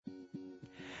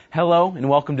Hello and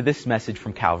welcome to this message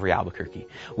from Calvary Albuquerque.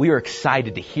 We are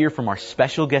excited to hear from our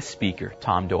special guest speaker,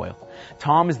 Tom Doyle.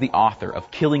 Tom is the author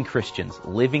of Killing Christians,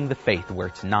 Living the Faith Where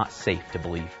It's Not Safe to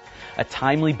Believe, a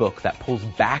timely book that pulls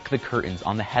back the curtains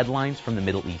on the headlines from the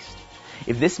Middle East.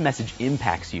 If this message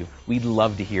impacts you, we'd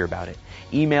love to hear about it.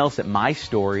 Email us at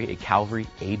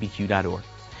mystory@calvaryabq.org.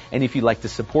 And if you'd like to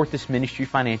support this ministry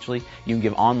financially, you can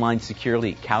give online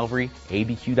securely at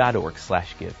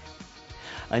calvaryabq.org/give.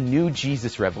 A new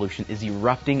Jesus revolution is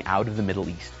erupting out of the Middle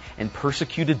East, and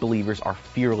persecuted believers are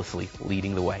fearlessly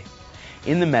leading the way.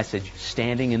 In the message,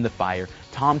 Standing in the Fire,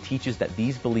 Tom teaches that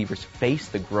these believers face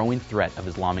the growing threat of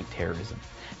Islamic terrorism.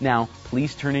 Now,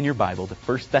 please turn in your Bible to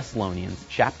 1 Thessalonians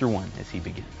chapter 1 as he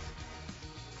begins.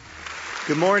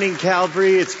 Good morning,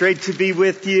 Calvary. It's great to be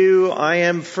with you. I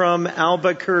am from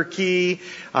Albuquerque.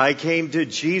 I came to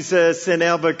Jesus in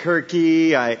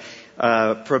Albuquerque. I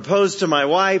proposed to my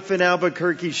wife in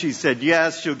Albuquerque. She said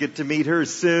yes, you'll get to meet her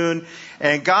soon.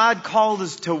 And God called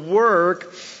us to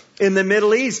work in the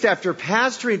Middle East. After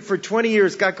pastoring for 20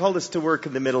 years, God called us to work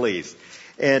in the Middle East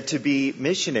and to be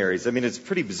missionaries. I mean, it's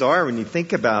pretty bizarre when you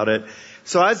think about it.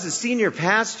 So I was a senior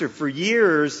pastor for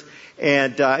years,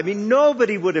 and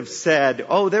nobody would have said,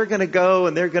 oh, they're going to go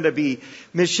and they're going to be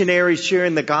missionaries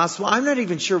sharing the gospel. I'm not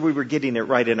even sure we were getting it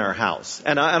right in our house.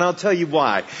 And I'll tell you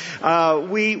why.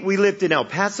 We lived in El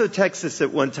Paso, Texas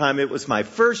at one time. It was my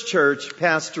first church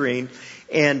pastoring,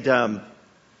 and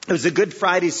it was a Good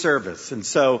Friday service. And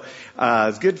so, it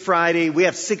was Good Friday. We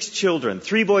have 6 children,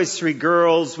 3 boys, 3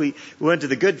 girls. We went to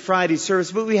the Good Friday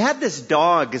service, but we had this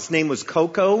dog. His name was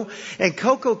Coco. And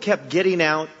Coco kept getting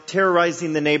out,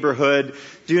 terrorizing the neighborhood,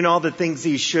 doing all the things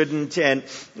he shouldn't. And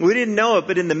we didn't know it,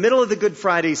 but in the middle of the Good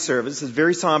Friday service, it's a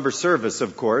very somber service,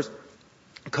 of course,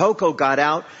 Coco got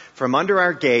out from under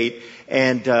our gate,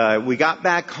 and we got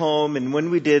back home, and when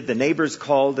we did, the neighbors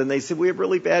called, and they said, we have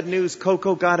really bad news.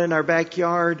 Coco got in our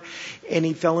backyard, and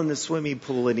he fell in the swimming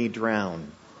pool, and he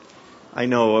drowned. I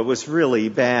know, it was really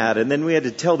bad. And then we had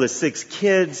to tell the 6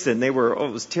 kids, and it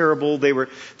was terrible. They were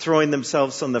throwing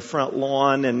themselves on the front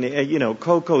lawn, and,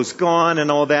 Coco's gone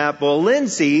and all that. Well,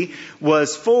 Lindsay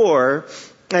was 4,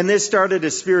 and this started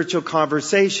a spiritual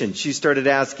conversation. She started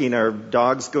asking, are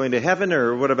dogs going to heaven,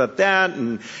 or what about that?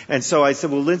 And so I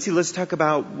said, well, Lindsay, let's talk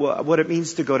about what it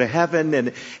means to go to heaven.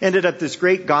 And ended up this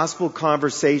great gospel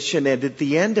conversation. And at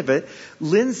the end of it,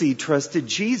 Lindsay trusted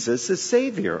Jesus as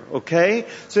Savior. Okay?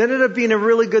 So it ended up being a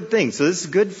really good thing. So this is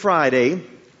Good Friday.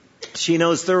 She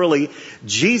knows thoroughly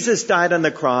Jesus died on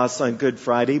the cross on Good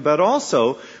Friday, but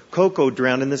also Coco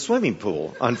drowned in the swimming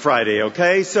pool on Friday,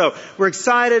 okay? So we're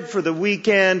excited for the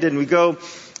weekend, and we go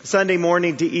Sunday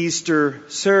morning to Easter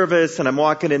service, and I'm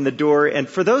walking in the door. And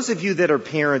for those of you that are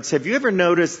parents, have you ever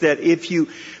noticed that if you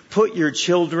put your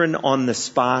children on the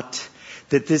spot,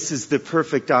 that this is the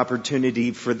perfect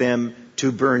opportunity for them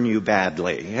to burn you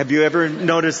badly? Have you ever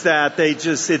noticed that?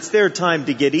 It's their time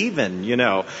to get even,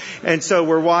 And so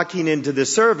we're walking into the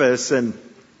service, and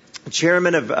the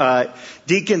chairman of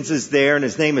deacons is there, and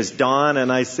his name is Don. And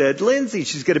I said, Lindsay,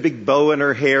 she's got a big bow in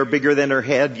her hair, bigger than her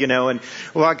head, and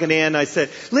walking in, I said,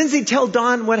 Lindsay, tell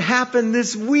Don what happened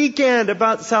this weekend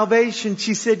about salvation.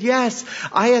 She said, yes,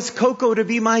 I asked Coco to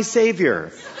be my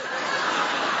Savior.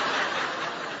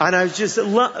 And I was just,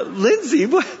 Lindsay,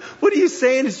 what are you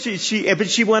saying? But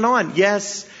she went on,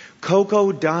 yes,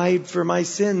 Coco died for my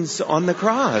sins on the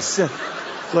cross.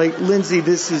 Like, Lindsay,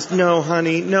 no,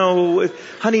 honey,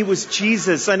 it was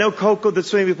Jesus. I know Coco, the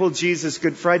swimming pool, Jesus,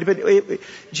 Good Friday, but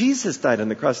Jesus died on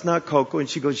the cross, not Coco. And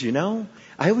she goes,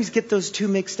 I always get those two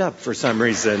mixed up for some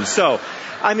reason. So,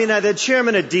 the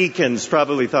chairman of deacons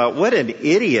probably thought, what an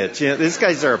idiot. This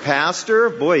guy's our pastor.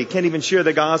 Boy, he can't even share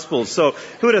the gospel. So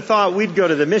who would have thought we'd go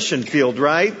to the mission field,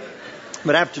 right?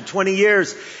 But after 20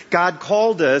 years, God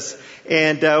called us,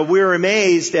 and we were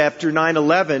amazed after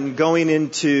 9/11 going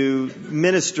into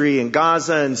ministry in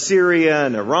Gaza and Syria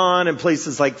and Iran and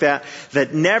places like that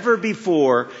never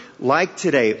before, like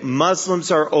today, Muslims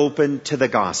are open to the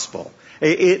gospel.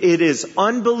 It is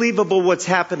unbelievable what's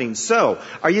happening. So,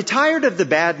 are you tired of the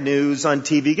bad news on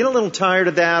TV? Get a little tired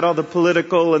of that, all the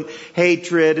political and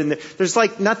hatred, and there's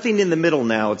like nothing in the middle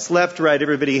now. It's left, right,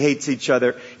 everybody hates each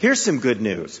other. Here's some good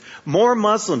news. More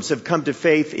Muslims have come to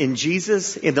faith in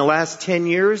Jesus in the last 10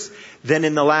 years than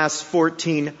in the last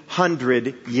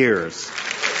 1,400 years.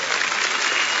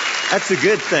 That's a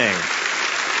good thing.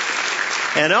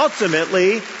 And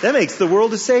ultimately, that makes the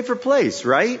world a safer place,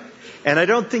 right? And I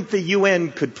don't think the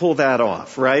UN could pull that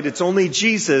off, right? It's only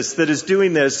Jesus that is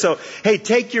doing this. So, hey,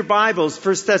 take your Bibles,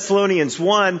 1 Thessalonians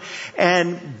 1,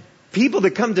 and People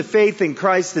that come to faith in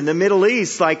Christ in the Middle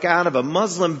East, like out of a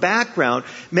Muslim background,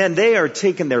 man, they are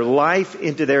taking their life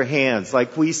into their hands.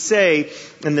 Like we say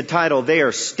in the title, they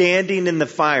are standing in the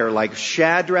fire like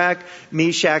Shadrach,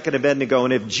 Meshach, and Abednego.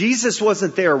 And if Jesus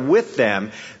wasn't there with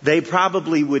them, they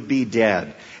probably would be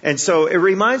dead. And so it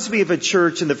reminds me of a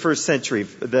church in the first century,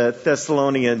 the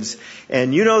Thessalonians.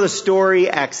 And you know the story,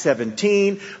 Acts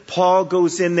 17. Paul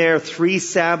goes in there 3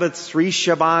 Sabbaths, 3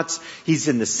 Shabbats. He's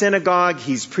in the synagogue.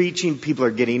 He's preaching. People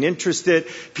are getting interested.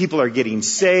 People are getting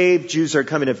saved. Jews are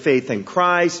coming to faith in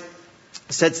Christ.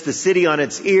 Sets the city on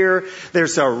its ear.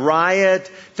 There's a riot.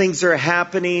 Things are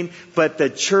happening. But the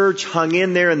church hung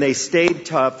in there and they stayed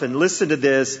tough. And listen to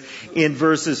this in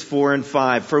verses 4 and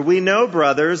 5. For we know,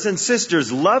 brothers and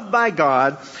sisters, loved by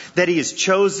God, that He has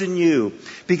chosen you.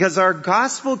 Because our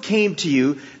gospel came to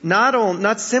you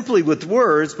not simply with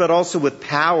words, but also with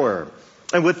power.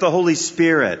 And with the Holy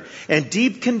Spirit and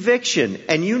deep conviction.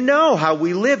 And you know how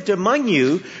we lived among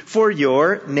you for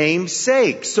your name's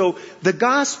sake. So the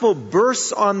gospel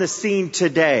bursts on the scene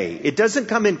today. It doesn't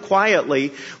come in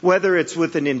quietly, whether it's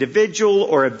with an individual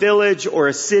or a village or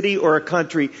a city or a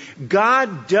country.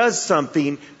 God does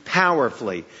something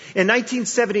powerfully. In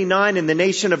 1979, in the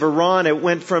nation of Iran, it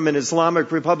went from an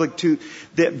Islamic republic to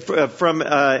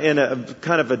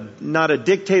not a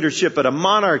dictatorship, but a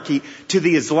monarchy, to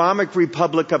the Islamic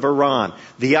Republic of Iran.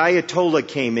 The Ayatollah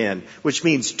came in, which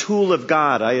means tool of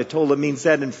God. Ayatollah means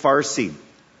that in Farsi.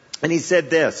 And he said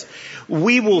this,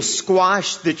 we will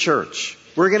squash the church.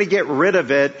 We're going to get rid of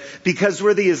it because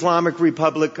we're the Islamic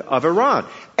Republic of Iran.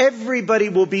 Everybody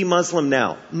will be Muslim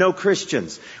now. No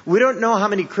Christians. We don't know how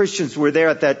many Christians were there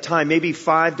at that time. Maybe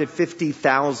 5 to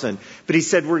 50,000. But he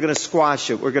said, we're going to squash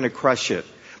it. We're going to crush it.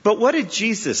 But what did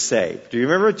Jesus say? Do you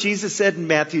remember what Jesus said in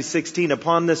Matthew 16?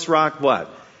 Upon this rock, what?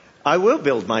 I will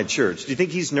build my church. Do you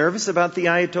think he's nervous about the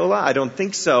Ayatollah? I don't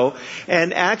think so.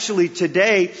 And actually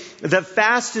today, the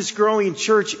fastest growing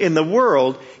church in the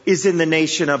world is in the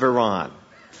nation of Iran.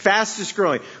 Fastest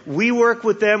growing. We work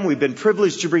with them. We've been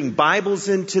privileged to bring Bibles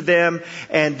into them,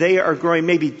 and they are growing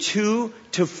maybe 2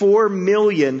 to 4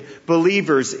 million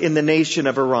believers in the nation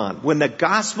of Iran. When the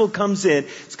gospel comes in,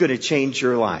 it's going to change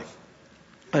your life.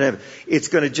 And it's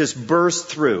going to just burst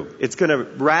through. It's going to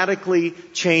radically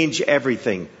change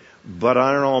everything. But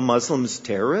aren't all Muslims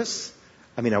terrorists?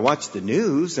 I mean, I watch the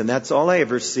news, and that's all I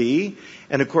ever see.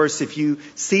 And of course, if you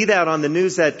see that on the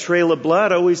news, that trail of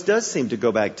blood always does seem to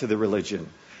go back to the religion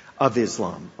of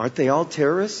Islam. Aren't they all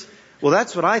terrorists? Well,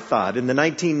 that's what I thought. In the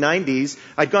 1990s,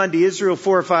 I'd gone to Israel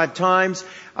 4 or 5 times.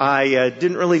 I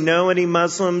didn't really know any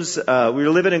Muslims. We were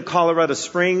living in Colorado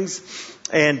Springs.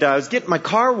 And I was getting my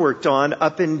car worked on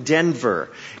up in Denver.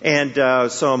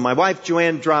 And so my wife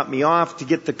Joanne dropped me off to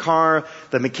get the car.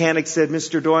 The mechanic said,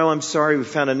 Mr. Doyle, I'm sorry, we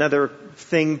found another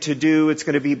thing to do. It's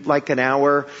going to be like an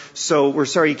hour. So we're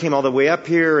sorry you came all the way up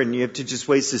here and you have to just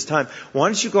waste this time. Why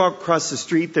don't you go across the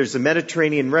street? There's a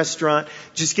Mediterranean restaurant.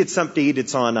 Just get something to eat.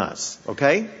 It's on us.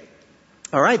 Okay?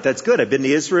 All right, that's good. I've been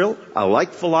to Israel. I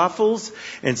like falafels.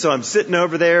 And so I'm sitting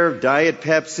over there, Diet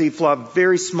Pepsi, falafel,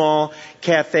 very small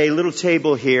cafe, little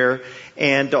table here.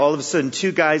 And all of a sudden,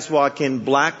 2 guys walk in,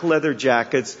 black leather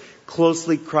jackets,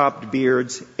 closely cropped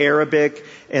beards, Arabic.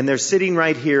 And they're sitting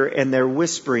right here and they're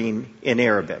whispering in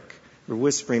Arabic. They're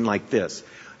whispering like this.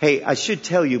 Hey, I should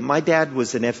tell you, my dad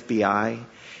was an FBI.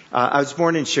 I was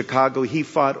born in Chicago. He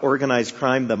fought organized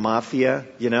crime, the mafia,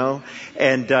 you know.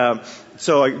 And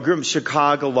so I grew up in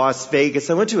Chicago, Las Vegas.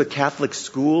 I went to a Catholic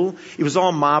school. It was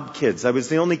all mob kids. I was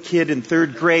the only kid in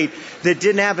 3rd grade that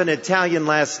didn't have an Italian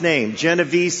last name.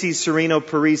 Genovese, Sereno,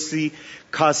 Parisi,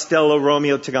 Costello,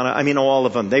 Romeo, Tagana. I mean, all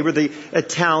of them. They were the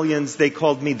Italians. They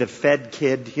called me the Fed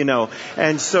kid, you know.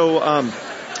 And so I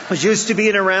was used to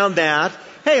being around that.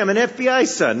 Hey, I'm an FBI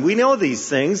son. We know these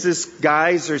things. These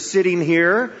guys are sitting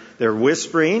here. They're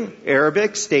whispering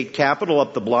Arabic, state capital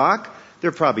up the block.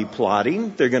 They're probably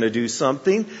plotting. They're going to do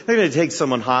something. They're going to take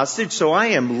someone hostage. So I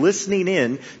am listening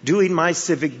in, doing my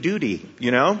civic duty, you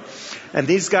know. And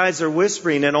these guys are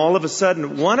whispering. And all of a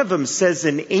sudden, one of them says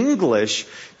in English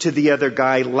to the other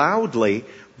guy loudly,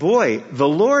 boy, the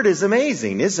Lord is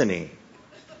amazing, isn't he?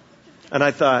 And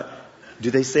I thought, do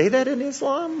they say that in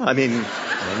Islam? I mean,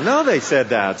 I don't know they said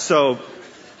that. So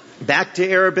back to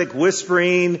Arabic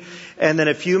whispering. And then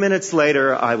a few minutes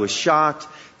later, I was shocked,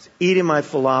 eating my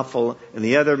falafel. And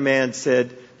the other man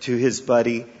said to his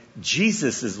buddy,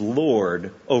 Jesus is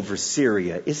Lord over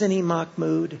Syria. Isn't he,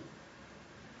 Mahmoud?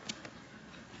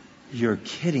 You're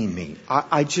kidding me.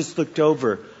 I just looked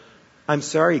over. I'm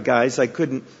sorry, guys. I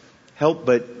couldn't help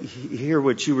but hear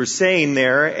what you were saying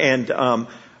there. And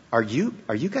are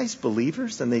you guys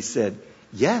believers? And they said,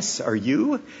 yes. Are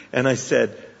you? And I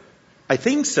said, I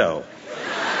think so.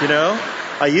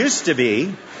 I used to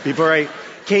be before I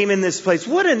came in this place.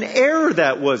 What an error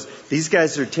that was. These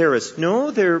guys are terrorists. No,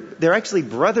 they're actually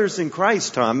brothers in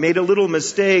Christ, Tom. Made a little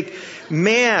mistake.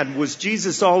 Man, was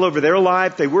Jesus all over their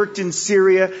life. They worked in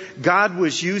Syria. God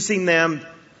was using them.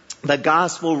 The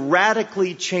gospel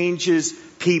radically changes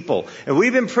people. And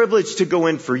we've been privileged to go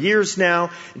in for years now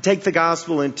and take the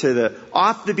gospel into the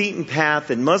off the beaten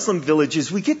path in Muslim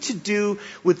villages. We get to do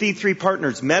with E3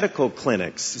 Partners medical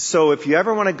clinics. So if you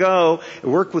ever want to go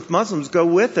and work with Muslims, go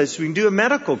with us. We can do a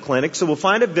medical clinic. So we'll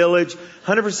find a village,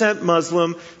 100%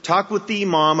 Muslim, talk with the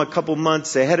imam a couple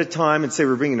months ahead of time and say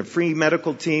we're bringing a free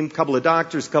medical team, a couple of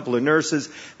doctors, a couple of nurses,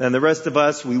 and the rest of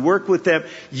us, we work with them.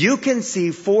 You can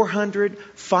see 400,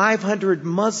 500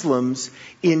 Muslims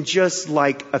in just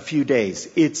like a few days.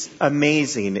 It's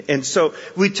amazing. And so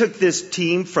we took this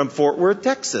team from Fort Worth,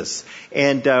 Texas,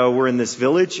 and we're in this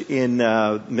village in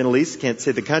Middle East, can't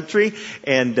say the country,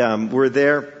 and we're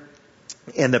there.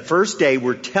 And the first day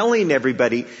we're telling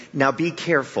everybody, now be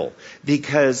careful,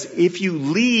 because if you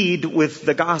lead with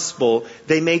the gospel,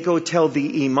 they may go tell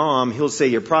the imam, he'll say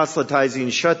you're proselytizing,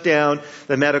 shut down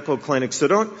the medical clinic. So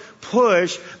don't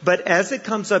push, but as it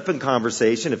comes up in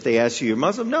conversation, if they ask you, you're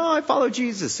Muslim, no, I follow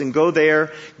Jesus, and go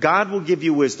there. God will give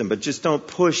you wisdom, but just don't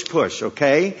push,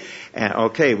 okay? And,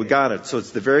 okay, we got it. So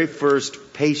it's the very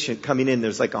first patient coming in.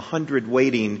 There's like 100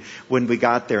 waiting when we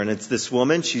got there. And it's this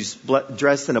woman. She's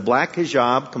dressed in a black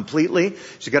hijab completely.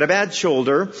 She's got a bad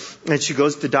shoulder. And she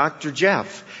goes to Dr.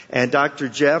 Jeff. And Dr.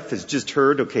 Jeff has just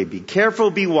heard, okay, be careful,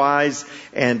 be wise.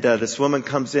 And this woman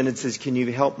comes in and says, can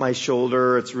you help my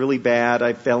shoulder? It's really bad.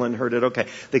 I fell and hurt it. Okay.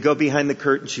 They go behind the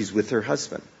curtain. She's with her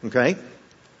husband. Okay.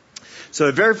 So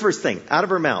the very first thing out of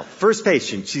her mouth, first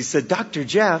patient, she said, Dr.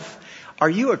 Jeff, are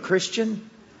you a Christian?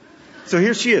 So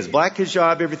here she is, black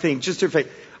hijab, everything, just her face.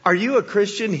 Are you a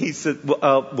Christian? He said,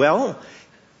 well,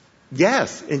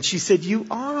 yes. And she said, you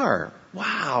are.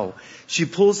 Wow. She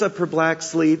pulls up her black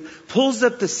sleeve, pulls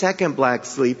up the second black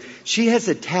sleeve. She has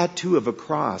a tattoo of a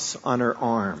cross on her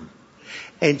arm.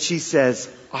 And she says,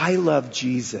 I love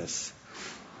Jesus.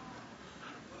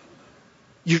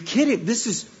 You're kidding. This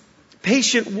is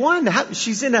patient one.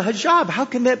 She's in a hijab. How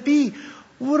can that be?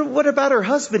 What about her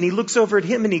husband? He looks over at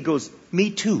him and he goes, me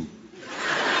too.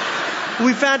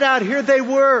 We found out here they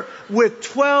were with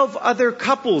 12 other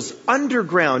couples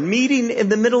underground meeting in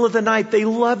the middle of the night. They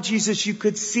loved Jesus. You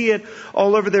could see it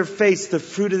all over their face. The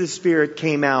fruit of the Spirit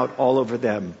came out all over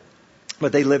them.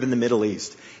 But they live in the Middle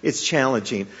East. It's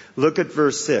challenging. Look at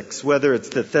verse 6. Whether it's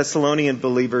the Thessalonian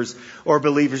believers or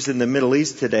believers in the Middle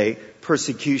East today,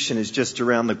 persecution is just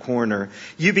around the corner.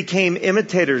 You became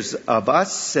imitators of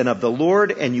us and of the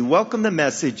Lord, and you welcome the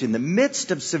message in the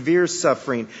midst of severe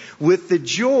suffering with the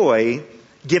joy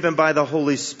given by the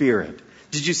Holy Spirit.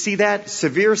 Did you see that?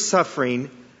 Severe suffering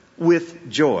with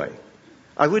joy.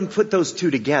 I wouldn't put those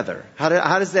two together. How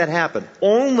does that happen?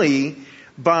 Only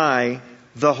by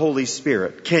the Holy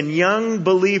Spirit. Can young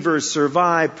believers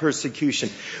survive persecution?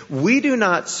 We do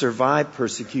not survive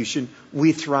persecution.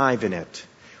 We thrive in it.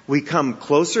 We come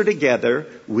closer together.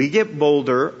 We get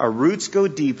bolder. Our roots go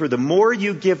deeper. The more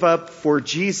you give up for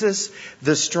Jesus,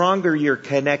 the stronger your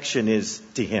connection is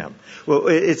to Him. Well,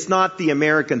 it's not the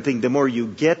American thing, the more you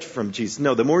get from Jesus.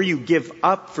 No, the more you give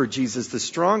up for Jesus, the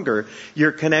stronger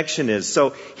your connection is.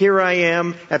 So here I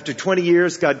am. After 20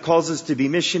 years, God calls us to be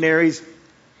missionaries.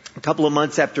 A couple of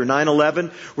months after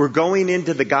 9/11, we're going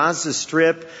into the Gaza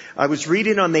Strip. I was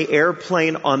reading on the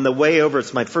airplane on the way over.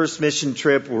 It's my first mission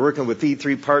trip. We're working with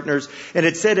E3 Partners. And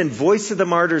it said in Voice of the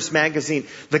Martyrs magazine,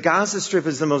 the Gaza Strip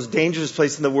is the most dangerous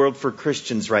place in the world for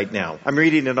Christians right now. I'm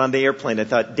reading it on the airplane. I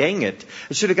thought, dang it,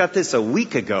 I should have got this a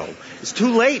week ago. It's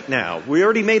too late now. We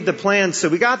already made the plans. So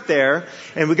we got there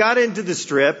and we got into the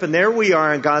Strip. And there we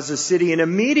are in Gaza City. And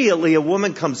immediately a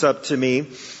woman comes up to me,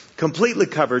 completely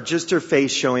covered, just her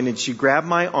face showing, and she grabbed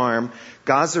my arm,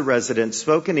 Gaza resident,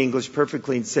 spoke in English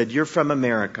perfectly, and said, you're from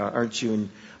America, aren't you? And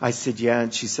I said, yeah.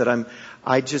 And she said,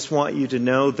 I just want you to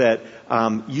know that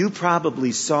you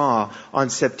probably saw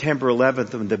on September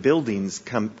 11th when the buildings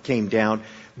came down,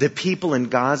 the people in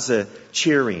Gaza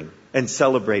cheering and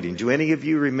celebrating. Do any of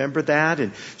you remember that?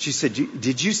 And she said,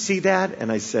 did you see that?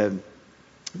 And I said,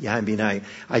 yeah,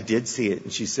 I did see it.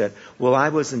 And she said, well, I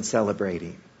wasn't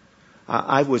celebrating.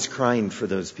 I was crying for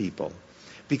those people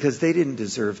because they didn't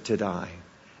deserve to die.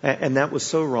 And that was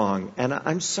so wrong. And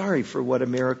I'm sorry for what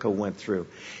America went through.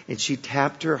 And she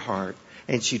tapped her heart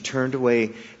and she turned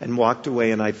away and walked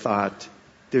away. And I thought,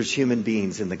 there's human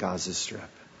beings in the Gaza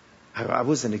Strip. I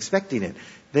wasn't expecting it.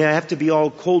 They have to be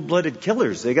all cold-blooded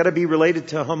killers. They got to be related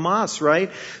to Hamas, right?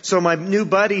 So my new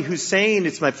buddy Hussein,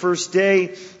 it's my first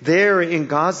day there in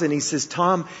Gaza, and he says,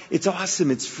 Tom, it's awesome.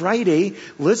 It's Friday.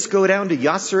 Let's go down to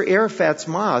Yasser Arafat's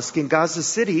mosque in Gaza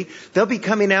City. They'll be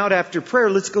coming out after prayer.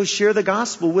 Let's go share the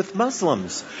gospel with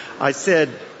Muslims. I said,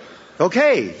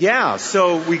 okay, yeah.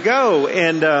 So we go,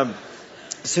 and as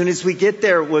soon as we get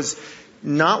there, it was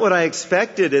not what I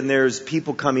expected, and there's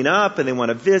people coming up and they want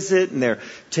to visit and they're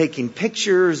taking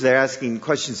pictures, they're asking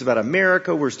questions about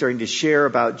America, we're starting to share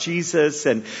about Jesus,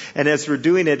 and as we're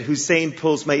doing it, Hussein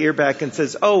pulls my ear back and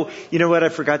says, oh, you know what, I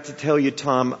forgot to tell you,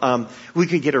 Tom, we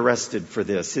could get arrested for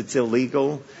this. It's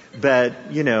illegal, but,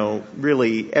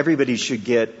 really everybody should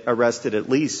get arrested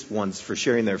at least once for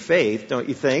sharing their faith, don't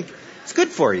you think? It's good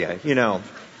for you,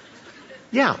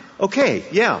 Yeah, okay,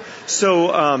 yeah.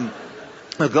 So,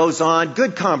 it goes on,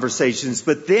 good conversations,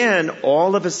 but then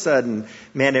all of a sudden,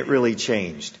 man, it really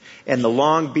changed. And the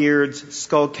long beards,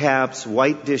 skull caps,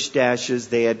 white dish dashes,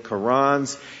 they had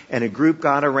Qurans, and a group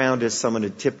got around us. Someone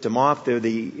had tipped them off. They're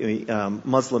the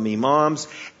Muslim imams,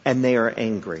 and they are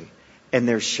angry, and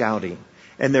they're shouting,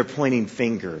 and they're pointing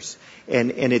fingers.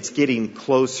 And it's getting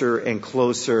closer and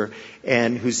closer.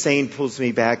 And Hussein pulls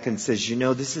me back and says,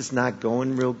 this is not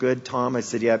going real good, Tom. I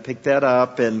said, yeah, I picked that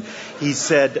up. And he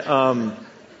said,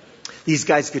 these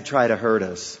guys could try to hurt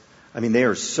us. I mean, they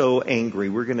are so angry.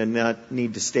 We're going to not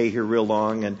need to stay here real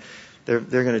long. And they're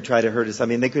going to try to hurt us. I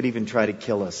mean, they could even try to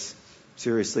kill us.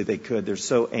 Seriously, they could. They're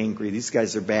so angry. These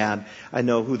guys are bad. I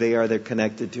know who they are. They're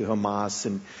connected to Hamas.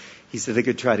 And he said they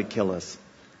could try to kill us.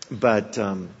 But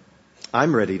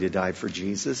I'm ready to die for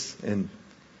Jesus. And,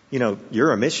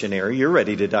 you're a missionary. You're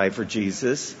ready to die for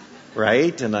Jesus,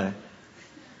 right? And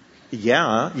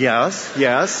yes.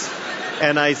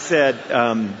 And I said,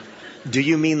 do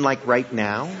you mean like right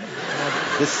now?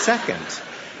 This second.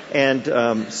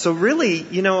 And so really,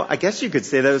 I guess you could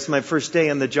say that was my first day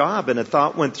on the job. And a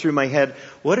thought went through my head,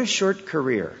 what a short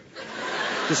career.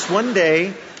 Just one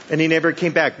day. And he never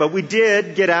came back. But we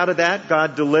did get out of that.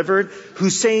 God delivered.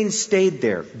 Hussein stayed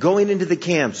there, going into the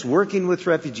camps, working with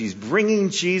refugees, bringing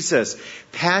Jesus,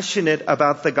 passionate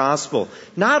about the gospel,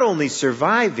 not only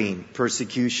surviving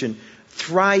persecution,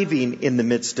 thriving in the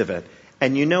midst of it.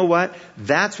 And you know what?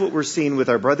 That's what we're seeing with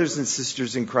our brothers and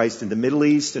sisters in Christ in the Middle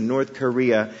East and North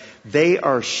Korea. They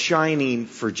are shining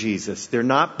for Jesus. They're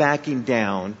not backing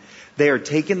down. They are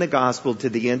taking the gospel to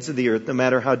the ends of the earth, no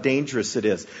matter how dangerous it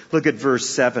is. Look at verse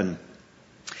 7.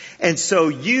 And so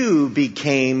you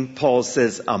became, Paul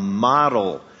says, a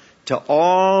model to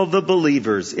all the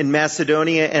believers in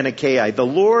Macedonia and Achaia. The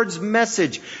Lord's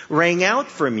message rang out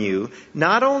from you,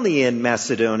 not only in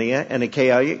Macedonia and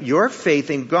Achaia. Your faith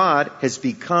in God has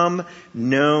become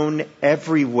known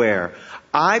everywhere.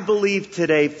 I believe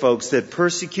today, folks, that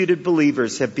persecuted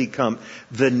believers have become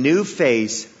the new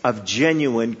face of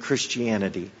genuine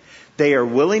Christianity. They are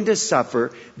willing to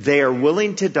suffer. They are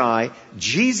willing to die.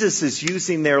 Jesus is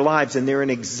using their lives, and they're an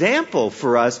example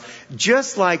for us,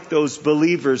 just like those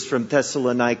believers from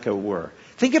Thessalonica were.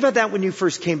 Think about that when you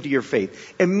first came to your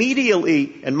faith.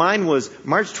 Immediately, and mine was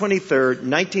March 23rd,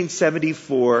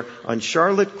 1974, on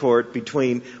Charlotte Court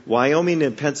between Wyoming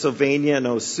and Pennsylvania and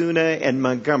Osuna and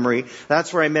Montgomery.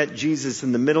 That's where I met Jesus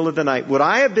in the middle of the night. Would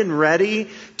I have been ready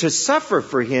to suffer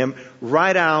for him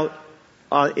right out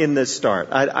in the start?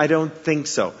 I don't think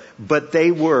so. But they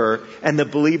were, and the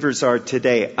believers are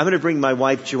today. I'm going to bring my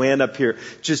wife Joanne up here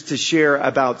just to share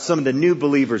about some of the new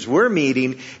believers we're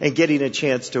meeting and getting a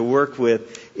chance to work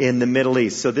with in the Middle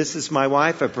East. So this is my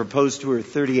wife. I proposed to her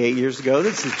 38 years ago.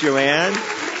 This is Joanne.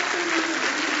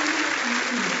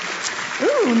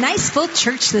 Ooh, nice full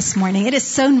church this morning. It is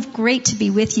so great to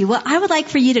be with you. Well, I would like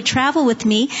for you to travel with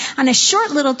me on a short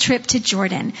little trip to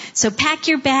Jordan. So pack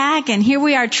your bag, and here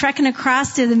we are trekking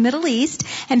across to the Middle East,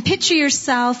 and picture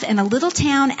yourself in a little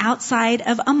town outside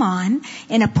of Amman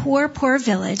in a poor, poor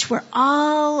village where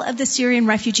all of the Syrian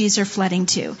refugees are flooding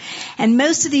to. And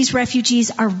most of these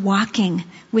refugees are walking,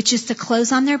 which is the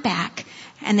clothes on their back.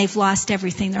 And they've lost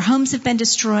everything. Their homes have been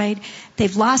destroyed.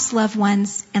 They've lost loved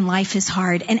ones, and life is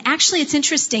hard. And actually, it's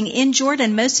interesting. In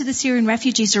Jordan, most of the Syrian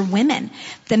refugees are women.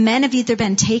 The men have either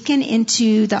been taken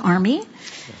into the army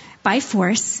by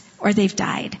force, or they've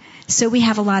died. So we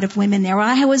have a lot of women there. Well,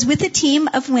 I was with a team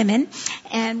of women,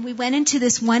 and we went into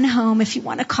this one home, if you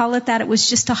want to call it that. It was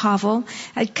just a hovel,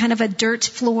 kind of a dirt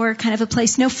floor kind of a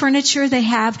place. No furniture. They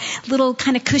have little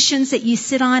kind of cushions that you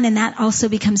sit on, and that also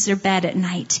becomes their bed at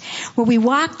night. Well, we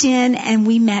walked in, and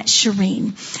we met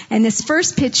Shireen. And this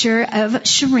first picture of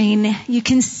Shireen, you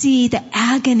can see the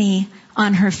agony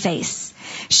on her face.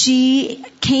 She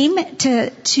came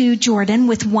to Jordan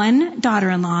with one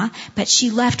daughter-in-law, but she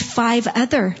left 5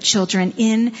 other children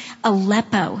in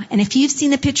Aleppo. And if you've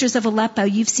seen the pictures of Aleppo,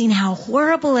 you've seen how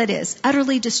horrible it is,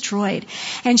 utterly destroyed.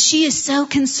 And she is so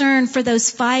concerned for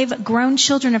those 5 grown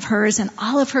children of hers and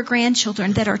all of her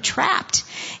grandchildren that are trapped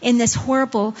in this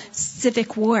horrible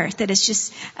civic war that is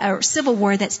just a civil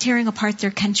war that's tearing apart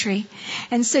their country.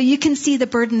 And so you can see the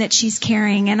burden that she's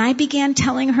carrying. And I began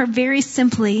telling her very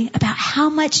simply about how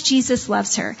much Jesus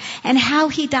loves her and how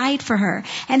he died for her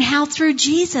and how through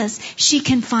Jesus she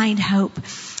can find hope.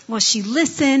 Well, she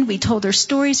listened. We told her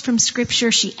stories from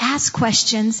Scripture. She asked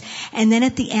questions. And then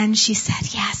at the end, she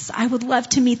said, yes, I would love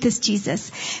to meet this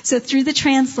Jesus. So through the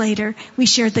translator, we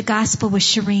shared the gospel with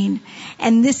Shireen.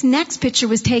 And this next picture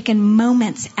was taken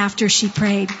moments after she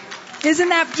prayed. Isn't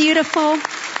that beautiful?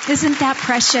 Isn't that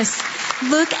precious?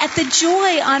 Look at the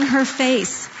joy on her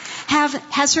face.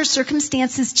 Has her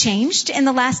circumstances changed in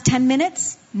the last 10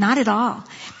 minutes? Not at all.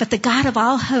 But the God of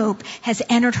all hope has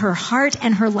entered her heart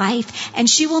and her life, and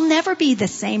she will never be the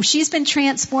same. She's been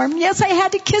transformed. Yes, I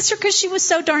had to kiss her because she was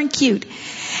so darn cute.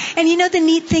 And you know the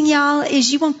neat thing, y'all,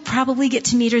 is you won't probably get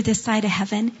to meet her this side of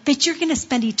heaven, but you're going to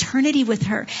spend eternity with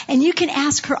her, and you can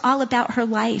ask her all about her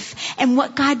life and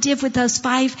what God did with those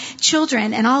 5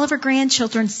 children and all of her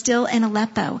grandchildren still in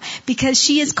Aleppo, because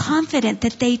she is confident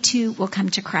that they too will come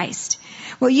to Christ.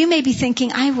 Well, you may be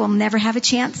thinking, I will never have a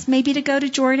chance maybe to go to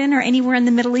Jordan or anywhere in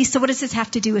the Middle East, so what does this have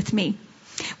to do with me?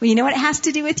 Well, you know what it has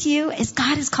to do with you is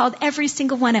God has called every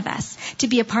single one of us to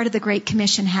be a part of the Great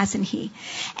Commission, hasn't he?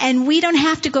 And we don't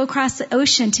have to go across the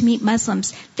ocean to meet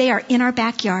Muslims. They are in our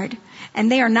backyard,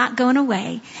 and they are not going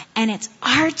away. And it's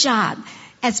our job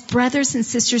as brothers and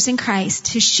sisters in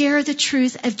Christ to share the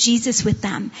truth of Jesus with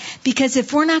them. Because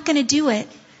if we're not going to do it,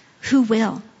 who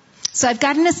will? So I've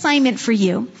got an assignment for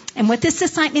you. And what this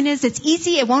assignment is, it's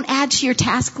easy. It won't add to your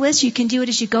task list. You can do it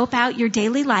as you go about your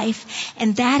daily life.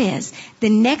 And that is, the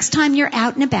next time you're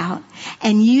out and about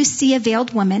and you see a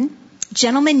veiled woman,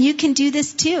 gentlemen, you can do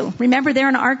this too. Remember, they're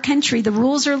in our country. The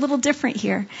rules are a little different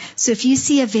here. So if you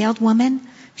see a veiled woman,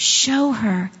 show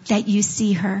her that you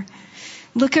see her.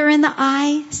 Look her in the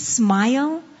eye,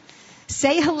 smile,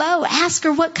 say hello, ask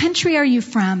her, what country are you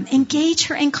from? Engage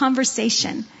her in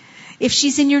conversation. If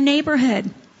she's in your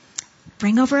neighborhood,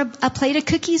 bring over a plate of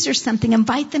cookies or something.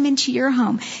 Invite them into your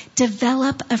home.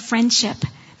 Develop a friendship,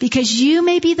 because you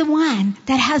may be the one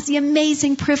that has the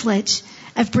amazing privilege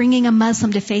of bringing a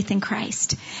Muslim to faith in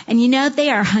Christ. And you know,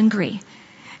 they are hungry.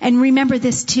 And remember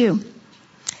this too.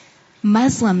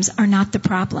 Muslims are not the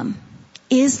problem.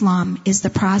 Islam is the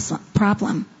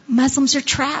problem. Muslims are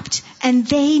trapped and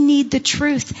they need the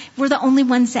truth. We're the only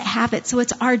ones that have it. So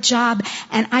it's our job.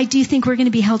 And I do think we're going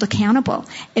to be held accountable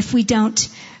if we don't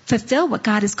fulfill what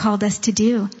God has called us to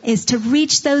do, is to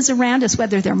reach those around us,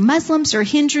 whether they're Muslims or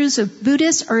Hindus or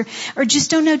Buddhists or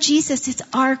just don't know Jesus. It's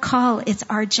our call. It's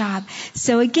our job.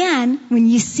 So again, when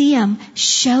you see them,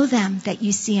 show them that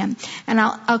you see them. And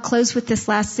I'll close with this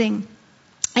last thing.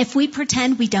 If we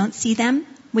pretend we don't see them,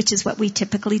 which is what we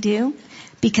typically do,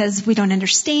 because we don't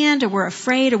understand or we're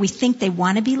afraid or we think they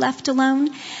want to be left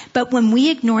alone. But when we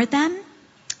ignore them,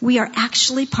 we are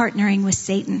actually partnering with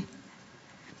Satan,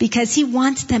 because he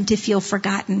wants them to feel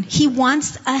forgotten. He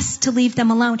wants us to leave them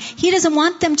alone. He doesn't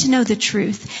want them to know the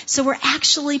truth. So we're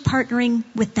actually partnering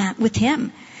with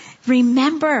him.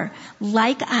 Remember,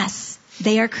 like us,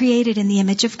 they are created in the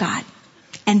image of God,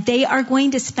 and they are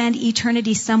going to spend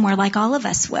eternity somewhere, like all of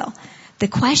us will. The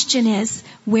question is,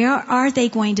 where are they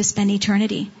going to spend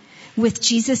eternity? With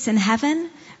Jesus in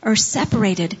heaven, or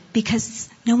separated because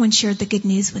no one shared the good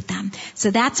news with them?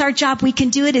 So that's our job. We can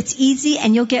do it. It's easy,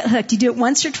 and you'll get hooked. You do it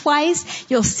once or twice,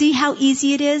 you'll see how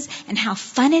easy it is and how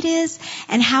fun it is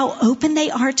and how open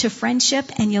they are to friendship,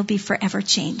 and you'll be forever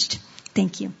changed.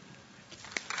 Thank you.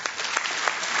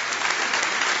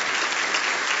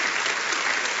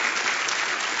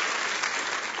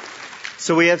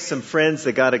 So we have some friends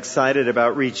that got excited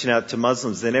about reaching out to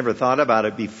Muslims. They never thought about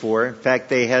it before. In fact,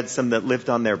 they had some that lived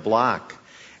on their block,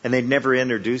 and they'd never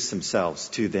introduced themselves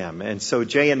to them. And so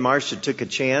Jay and Marcia took a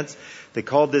chance. They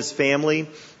called this family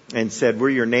and said, we're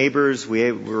your neighbors.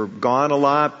 We're gone a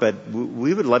lot, but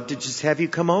we would love to just have you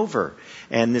come over.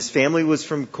 And this family was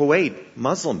from Kuwait,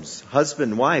 Muslims,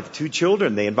 husband, wife, 2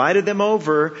 children. They invited them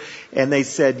over, and they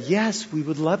said, yes, we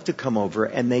would love to come over.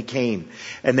 And they came.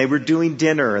 And they were doing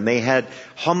dinner, and they had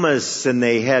hummus, and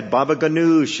they had baba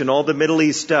ganoush, and all the Middle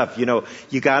East stuff. You know,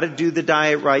 you got to do the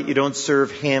diet right. You don't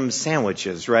serve ham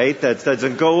sandwiches, right? That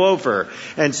doesn't go over.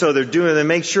 And so they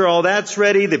make sure all that's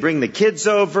ready. They bring the kids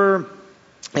over.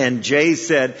 And Jay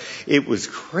said it was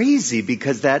crazy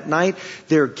because that night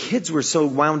their kids were so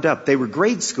wound up. They were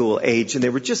grade school age and they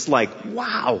were just like,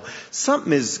 wow,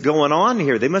 something is going on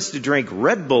here. They must have drank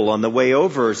Red Bull on the way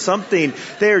over or something.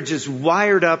 They're just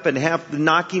wired up and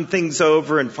knocking things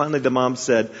over. And finally the mom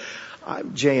said,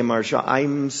 Jay and Marsha,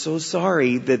 I'm so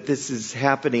sorry that this is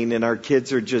happening and our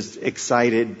kids are just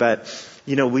excited, but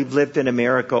we've lived in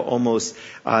America almost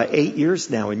 8 years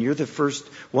now, and you're the first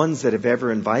ones that have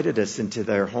ever invited us into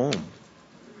their home.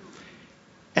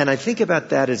 And I think about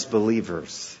that as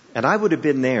believers. And I would have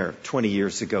been there 20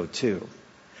 years ago too.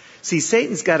 See,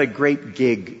 Satan's got a great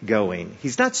gig going.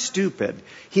 He's not stupid.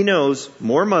 He knows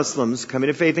more Muslims coming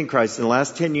to faith in Christ in the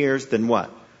last 10 years than what?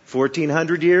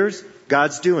 1,400 years?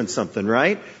 God's doing something,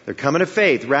 right? They're coming to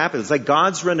faith rapidly. It's like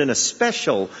God's running a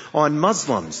special on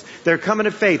Muslims. They're coming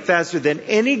to faith faster than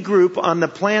any group on the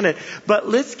planet. But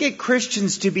let's get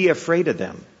Christians to be afraid of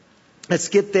them. Let's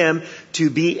get them to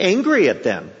be angry at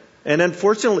them. And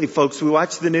unfortunately, folks, we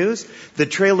watch the news. The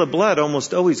trail of blood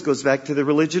almost always goes back to the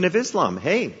religion of Islam.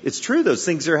 Hey, it's true. Those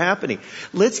things are happening.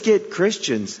 Let's get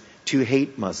Christians to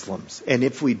hate Muslims. And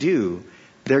if we do,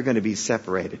 they're going to be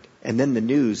separated. And then the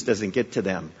news doesn't get to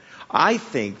them. I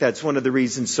think that's one of the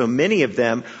reasons so many of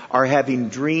them are having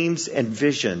dreams and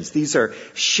visions. These are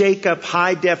shake-up,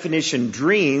 high-definition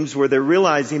dreams where they're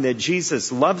realizing that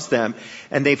Jesus loves them,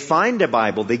 and they find a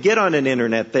Bible. They get on an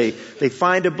internet. They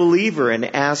find a believer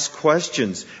and ask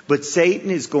questions. But Satan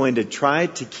is going to try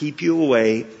to keep you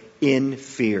away in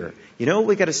fear. You know what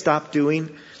we got to stop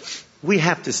doing? We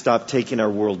have to stop taking our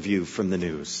worldview from the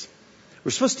news.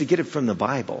 We're supposed to get it from the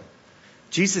Bible.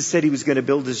 Jesus said he was going to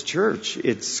build his church.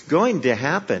 It's going to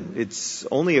happen. It's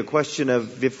only a question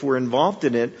of if we're involved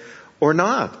in it or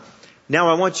not. Now,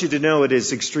 I want you to know it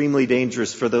is extremely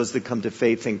dangerous for those that come to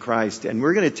faith in Christ. And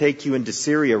we're going to take you into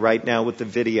Syria right now with the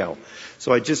video.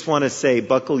 So I just want to say,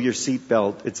 buckle your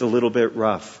seatbelt. It's a little bit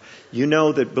rough. You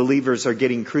know that believers are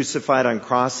getting crucified on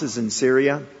crosses in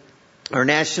Syria. Our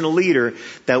national leader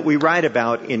that we write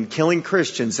about in Killing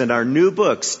Christians in our new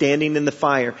book, Standing in the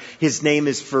Fire, his name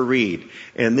is Fareed.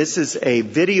 And this is a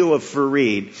video of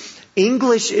Fareed.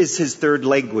 English is his third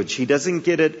language. He doesn't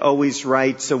get it always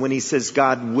right. So when he says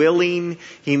God willing,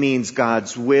 he means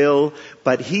God's will.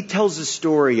 But he tells a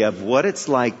story of what it's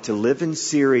like to live in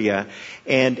Syria.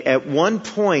 And at one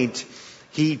point,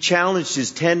 he challenged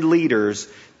his 10 leaders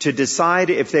to decide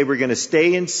if they were going to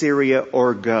stay in Syria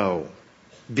or go.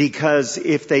 Because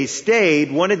if they stayed,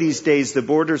 one of these days the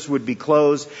borders would be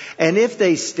closed. And if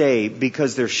they stay,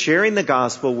 because they're sharing the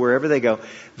gospel wherever they go,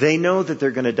 they know that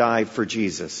they're going to die for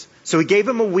Jesus. So he gave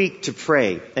them a week to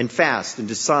pray and fast and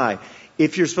decide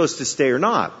if you're supposed to stay or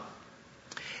not.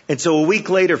 And so a week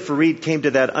later, Fareed came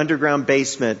to that underground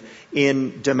basement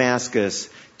in Damascus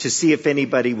to see if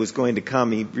anybody was going to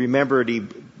come. He remembered he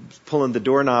pulling the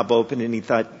doorknob open and he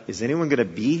thought, is anyone going to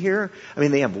be here? I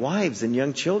mean, they have wives and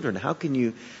young children. How can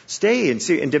you stay?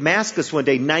 In Damascus one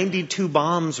day, 92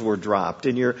 bombs were dropped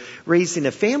and you're raising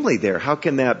a family there. How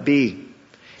can that be?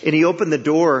 And he opened the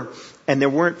door and there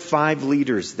weren't 5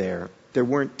 leaders there. There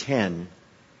weren't 10.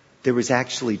 There was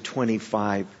actually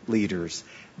 25 leaders.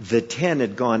 The 10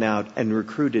 had gone out and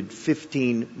recruited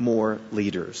 15 more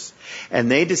leaders.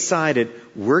 And they decided,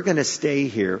 we're going to stay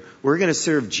here. We're going to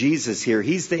serve Jesus here.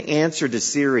 He's the answer to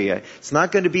Syria. It's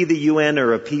not going to be the UN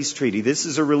or a peace treaty. This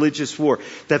is a religious war.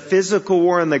 The physical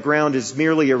war on the ground is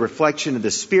merely a reflection of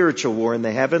the spiritual war in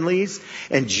the heavenlies.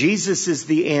 And Jesus is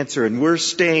the answer. And we're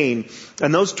staying.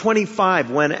 And those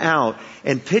 25 went out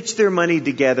and pitched their money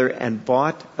together and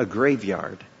bought a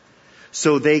graveyard.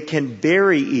 So they can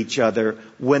bury each other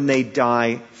when they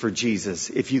die for Jesus,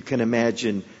 if you can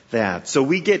imagine that. So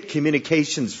we get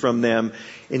communications from them.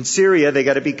 In Syria, they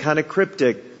got to be kind of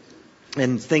cryptic.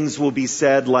 And things will be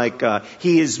said like,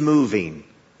 he is moving.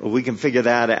 Well, we can figure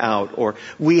that out. Or,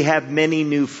 we have many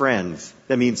new friends.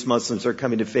 That means Muslims are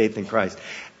coming to faith in Christ.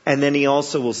 And then he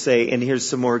also will say, and here's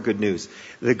some more good news,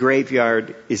 the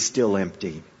graveyard is still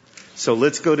empty. So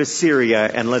let's go to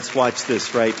Syria and let's watch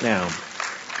this right now.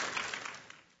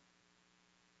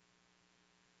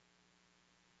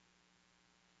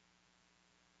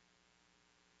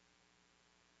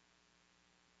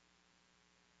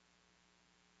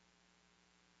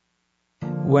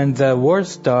 When the war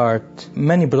started,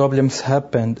 many problems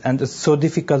happened, and it's so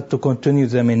difficult to continue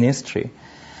the ministry.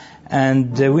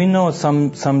 And we know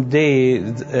someday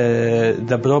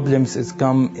the problems is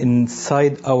come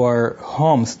inside our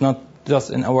homes, not just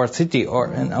in our city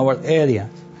or in our area.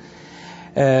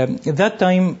 At that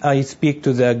time, I speak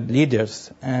to the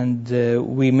leaders, and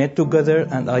we met together,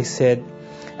 and I said,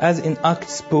 as in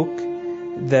Acts book,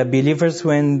 The believers,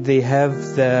 when they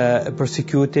have the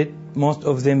persecuted, most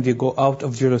of them, they go out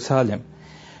of Jerusalem.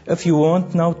 If you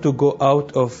want now to go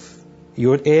out of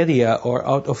your area or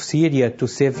out of Syria to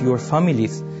save your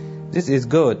families, this is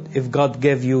good if God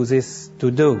gave you this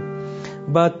to do.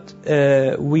 But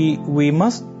we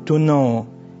must to know,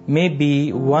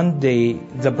 maybe one day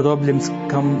the problems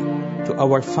come to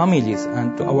our families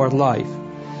and to our life,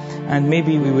 and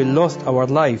maybe we will lose our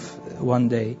life one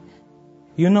day.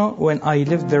 You know, when I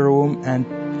left the room and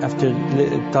after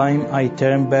time I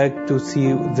turned back to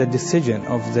see the decision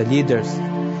of the leaders,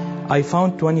 I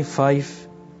found 25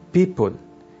 people.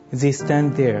 They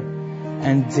stand there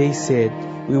and they said,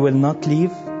 we will not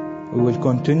leave, we will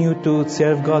continue to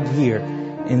serve God here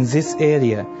in this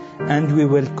area, and we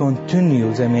will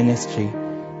continue the ministry.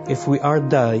 If we are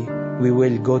die, we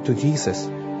will go to Jesus,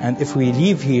 and if we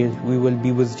leave here, we will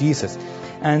be with Jesus.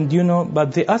 And you know,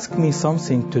 but they asked me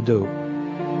something to do.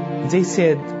 They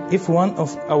said, if one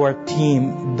of our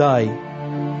team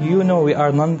die, you know, we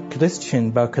are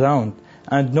non-Christian background,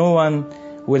 and no one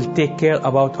will take care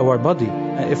about our body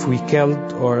if we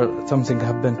killed or something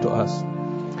happened to us.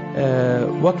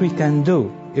 What we can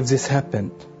do if this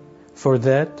happened? For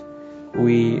that,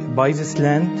 we buy this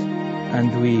land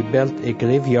and we built a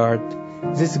graveyard.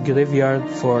 This graveyard,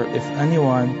 for if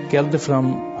anyone killed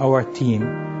from our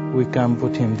team, we can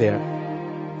put him there.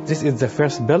 This is the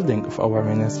first building of our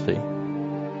ministry.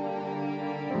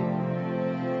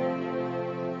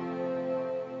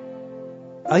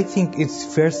 I think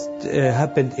it's first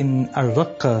happened in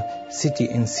Al-Raqqa city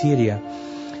in Syria.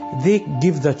 They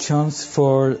give the chance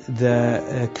for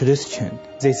the Christian.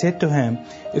 They said to him,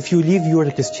 if you leave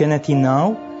your Christianity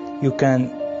now, you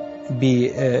can be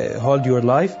hold your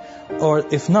life, or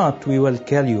if not, we will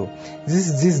kill you.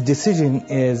 This decision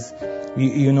is,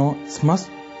 you know, it's must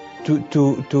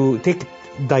to take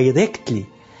it directly.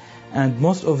 And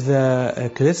most of the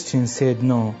Christians said,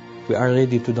 no, we are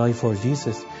ready to die for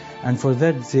Jesus. And for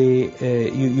that,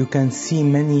 you can see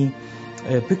many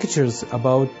pictures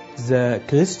about the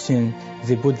Christian.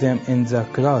 They put them in the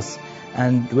cross,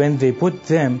 and when they put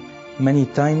them, many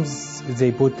times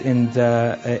they put in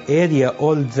the area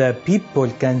all the people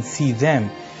can see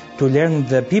them. To learn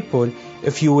the people,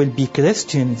 if you will be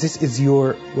Christian, this is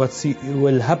what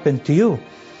will happen to you.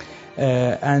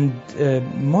 And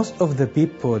most of the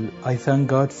people, I thank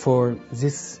God for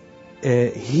these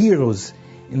heroes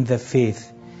in the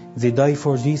faith. They die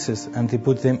for Jesus and they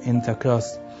put them in the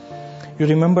cross. You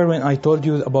remember when I told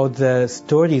you about the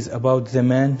stories about the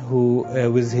man who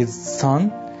with his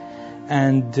son,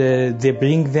 and they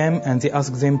bring them and they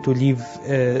ask them to leave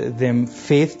them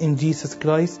faith in Jesus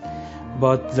Christ,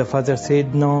 but the father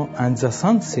said no and the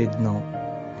son said no.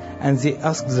 And they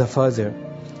asked the father,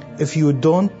 if you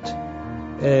don't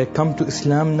come to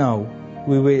Islam now,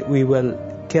 we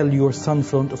will kill your son in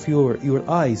front of your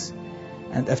eyes.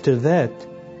 And after that,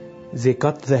 they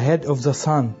cut the head of the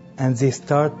son and they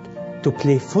start to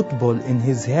play football in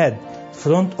his head,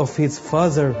 front of his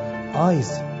father's eyes.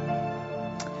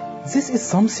 This is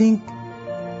something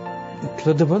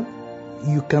incredible.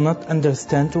 You cannot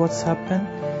understand what's happened,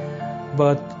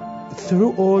 but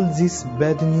through all this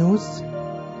bad news,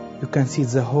 you can see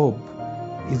the hope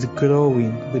is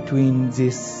growing between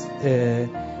this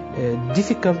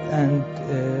difficult and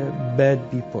bad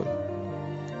people.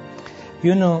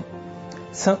 You know,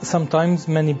 sometimes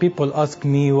many people ask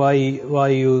me why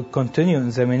you continue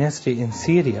in the ministry in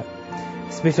Syria,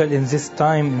 especially in this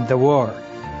time in the war.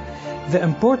 The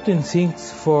important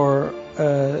things for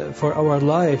our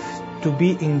life to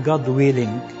be in God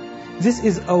willing. This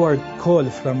is our call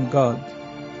from God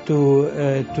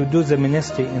to do the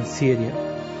ministry in Syria.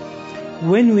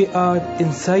 When we are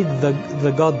inside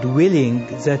the God willing,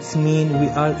 that means we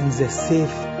are in the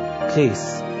safe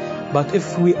place. But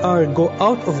if we go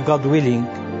out of God willing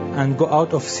and go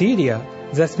out of Syria,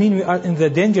 that means we are in the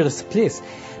dangerous place.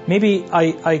 Maybe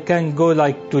I can go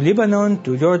like to Lebanon,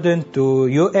 to Jordan, to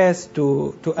US,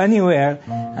 to anywhere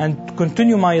and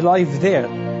continue my life there.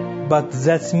 But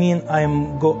that means I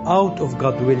am go out of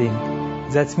God willing.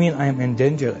 That means I am in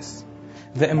dangerous.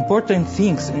 The important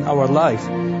things in our life,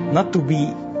 not to be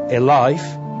alive,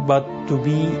 but to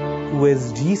be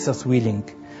with Jesus willing.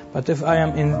 But if I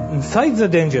am inside the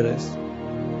dangerous,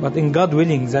 but in God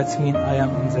willing, that means I am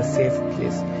in the safe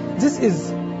place. This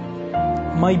is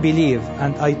my belief,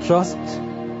 and I trust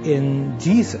in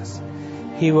Jesus.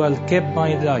 He will keep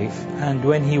my life, and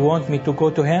when He wants me to go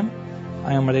to Him,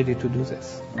 I am ready to do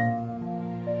this.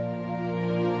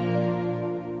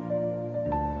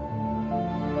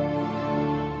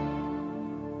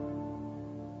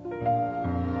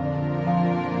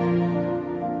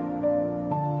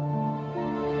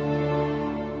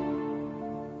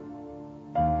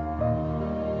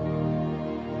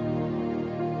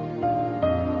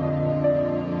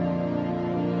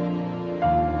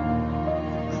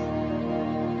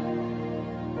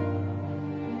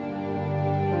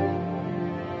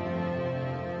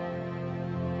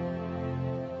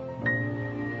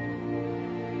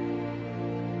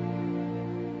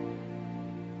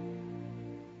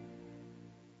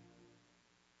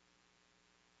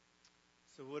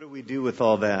 we do with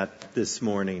all that this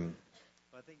morning?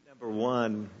 I think number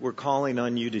one, we're calling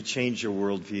on you to change your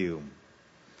worldview.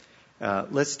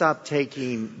 Let's stop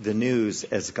taking the news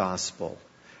as gospel.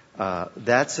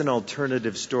 That's an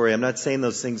alternative story. I'm not saying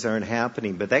those things aren't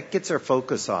happening, but that gets our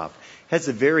focus off. It has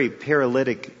a very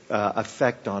paralytic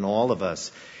effect on all of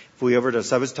us. If we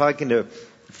overdose. I was talking to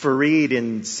Fareed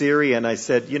in Syria, and I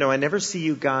said, I never see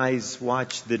you guys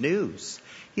watch the news.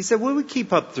 He said, well, we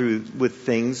keep up with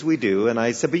things, we do. And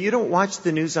I said, but you don't watch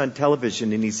the news on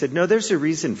television. And he said, no, there's a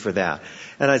reason for that.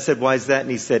 And I said, why is that? And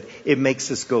he said, it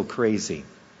makes us go crazy.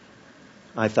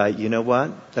 I thought, you know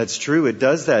what? That's true. It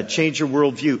does that. Change your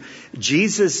worldview.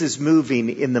 Jesus is moving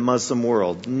in the Muslim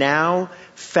world now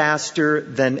faster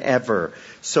than ever.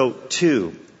 So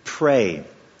 2, pray.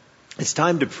 It's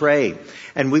time to pray.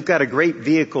 And we've got a great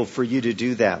vehicle for you to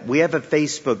do that. We have a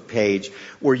Facebook page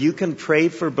where you can pray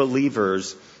for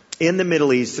believers in the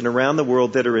Middle East and around the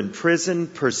world that are in prison,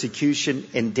 persecution,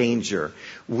 and danger.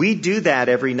 We do that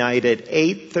every night at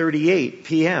 8:38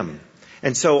 p.m.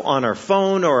 And so on our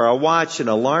phone or our watch, an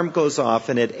alarm goes off,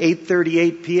 and at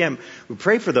 8:38 p.m., we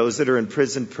pray for those that are in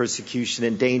prison, persecution,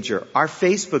 and danger. Our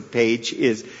Facebook page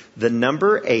is the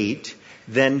number 8,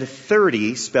 then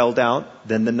 30 spelled out,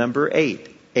 then the number 8.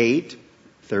 8,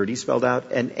 30 spelled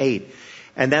out, and 8.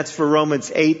 And that's for Romans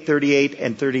 8, 38,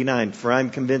 and 39. For I'm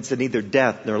convinced that neither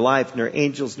death, nor life, nor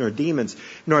angels, nor demons,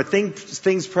 nor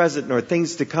things present, nor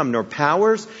things to come, nor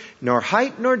powers, nor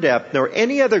height, nor depth, nor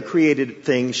any other created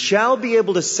thing shall be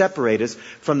able to separate us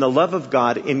from the love of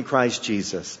God in Christ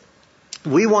Jesus.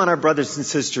 We want our brothers and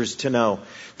sisters to know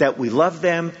that we love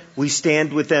them, we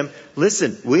stand with them.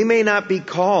 Listen, we may not be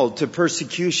called to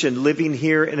persecution living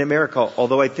here in America,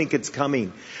 although I think it's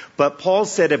coming. But Paul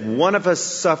said if one of us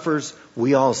suffers,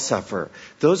 we all suffer.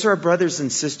 Those are our brothers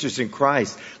and sisters in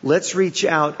Christ. Let's reach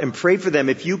out and pray for them.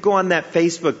 If you go on that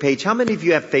Facebook page, how many of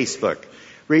you have Facebook?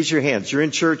 Raise your hands. You're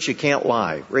in church, you can't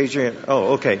lie. Raise your hand.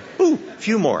 Oh, okay. Ooh, a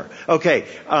few more. Okay.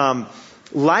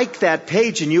 Like that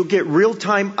page and you'll get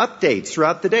real-time updates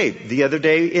throughout the day. The other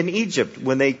day in Egypt,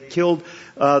 when they killed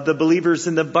the believers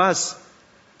in the bus,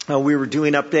 we were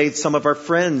doing updates. Some of our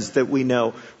friends that we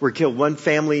know were killed. One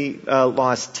family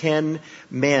lost 10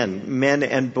 men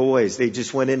and boys. They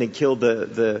just went in and killed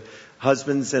the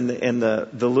husbands and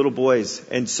the little boys.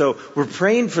 And so we're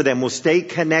praying for them. We'll stay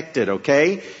connected,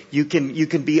 okay? You can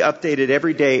be updated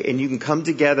every day, and you can come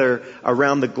together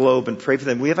around the globe and pray for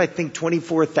them. We have, I think,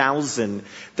 24,000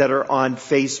 that are on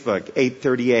Facebook,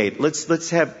 838. Let's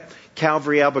have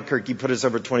Calvary Albuquerque put us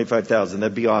over 25,000.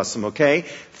 That'd be awesome, okay?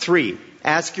 3,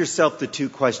 ask yourself the 2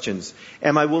 questions.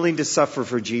 Am I willing to suffer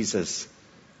for Jesus?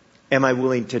 Am I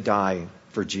willing to die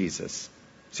for Jesus?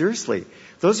 Seriously.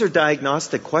 Those are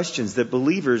diagnostic questions that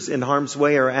believers in harm's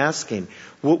way are asking.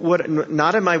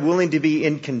 Not am I willing to be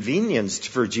inconvenienced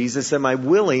for Jesus? Am I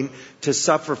willing to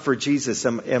suffer for Jesus?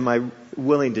 Am I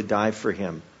willing to die for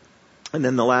Him? And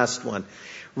then the last one,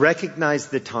 recognize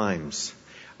the times.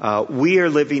 We are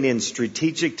living in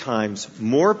strategic times.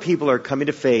 More people are coming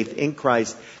to faith in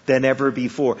Christ than ever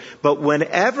before. But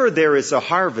whenever there is a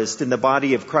harvest in the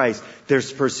body of Christ,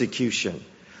 there's persecution.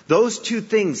 Those 2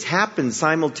 things happen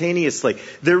simultaneously.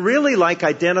 They're really like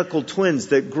identical twins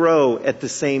that grow at the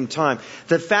same time.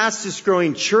 The fastest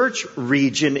growing church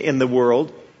region in the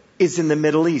world is in the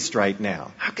Middle East right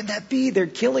now. How can that be? They're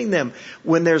killing them.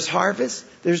 When there's harvest,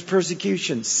 there's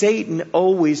persecution. Satan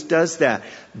always does that.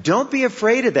 Don't be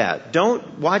afraid of that.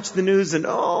 Don't watch the news and,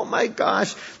 oh my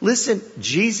gosh. Listen,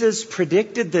 Jesus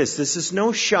predicted this. This is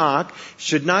no shock.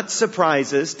 Should not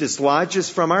surprise us, dislodge us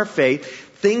from our faith.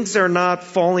 Things are not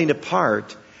falling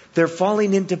apart. They're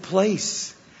falling into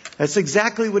place. That's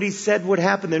exactly what He said would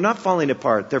happen. They're not falling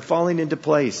apart. They're falling into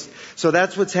place. So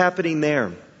that's what's happening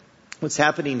there. What's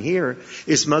happening here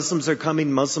is Muslims are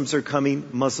coming, Muslims are coming,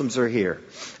 Muslims are here.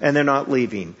 And they're not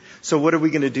leaving. So what are we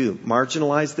going to do?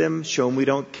 Marginalize them? Show them we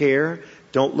don't care?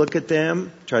 Don't look at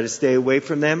them? Try to stay away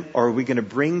from them? Or are we going to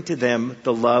bring to them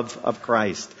the love of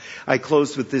Christ? I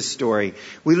close with this story.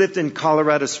 We lived in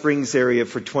Colorado Springs area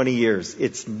for 20 years.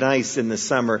 It's nice in the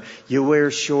summer. You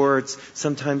wear shorts,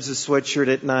 sometimes a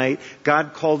sweatshirt at night.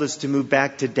 God called us to move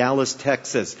back to Dallas,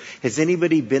 Texas. Has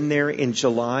anybody been there in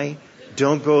July?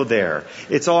 Don't go there.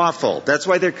 It's awful. That's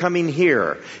why they're coming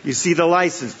here. You see the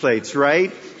license plates,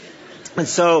 right? And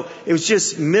so it was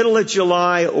just middle of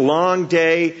July, long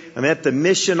day. I'm at the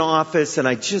mission office and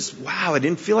I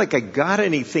didn't feel like I got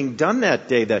anything done that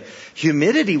day. The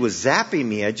humidity was zapping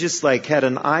me. I just had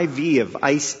an IV of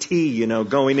iced tea,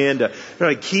 going in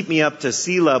to keep me up to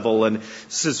sea level, and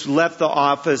just left the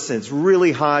office and it's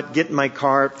really hot. Get in my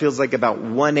car. It feels like about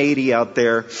 180 out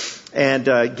there. and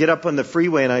get up on the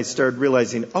freeway, and I started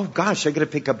realizing, oh gosh, I got to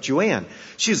pick up Joanne.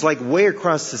 She's like way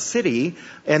across the city,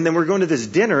 and then we're going to this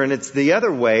dinner, and it's the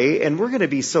other way, and we're going to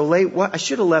be so late. What? I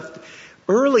should have left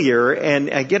earlier.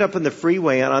 And I get up on the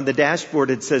freeway, and on the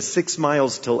dashboard it says 6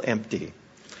 miles till empty.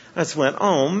 I just went,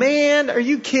 oh man, are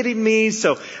you kidding me?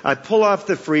 So I pull off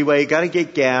the freeway, got to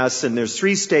get gas, and there's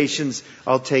 3 stations.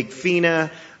 I'll take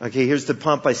Fina. Okay, here's the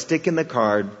pump. I stick in the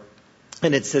card,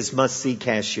 and it says must see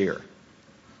cashier.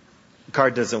 The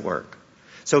card doesn't work.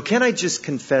 So can I just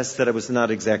confess that I was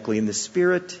not exactly in the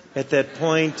spirit at that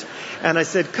point? And I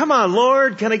said, come on,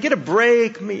 Lord, can I get a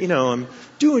break? I'm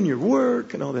doing your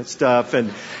work and all that stuff.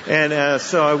 And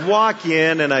so I walk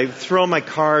in and I throw my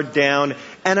card down,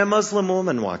 and a Muslim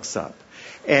woman walks up.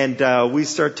 And we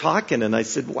start talking, and I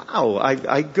said, wow,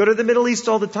 I go to the Middle East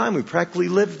all the time. We practically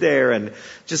live there and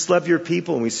just love your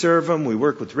people, and we serve them. We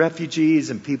work with refugees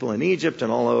and people in Egypt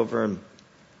and all over. And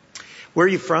where are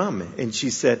you from? And she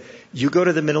said, you go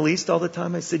to the Middle East all the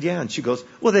time? I said, yeah. And she goes,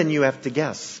 well, then you have to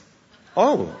guess.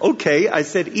 Oh, okay. I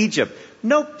said, Egypt.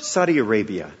 Nope, Saudi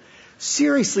Arabia.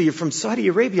 Seriously, you're from Saudi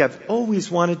Arabia. I've always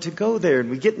wanted to go there. And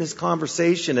we get in this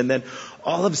conversation, and then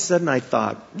all of a sudden I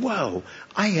thought, whoa,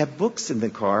 I have books in the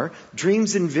car.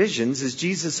 Dreams and Visions is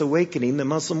Jesus Awakening the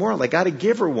Muslim World. I got to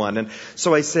give her one. And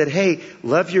so I said, hey,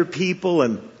 love your people.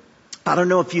 And I don't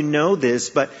know if you know this,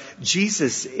 but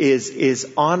Jesus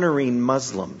is honoring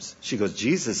Muslims. She goes,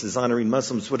 Jesus is honoring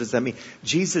Muslims. What does that mean?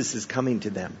 Jesus is coming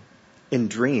to them in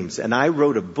dreams. And I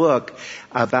wrote a book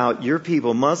about your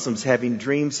people, Muslims, having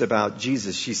dreams about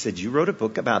Jesus. She said, you wrote a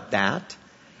book about that?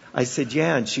 I said,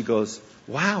 yeah. And she goes,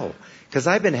 wow, because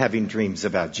I've been having dreams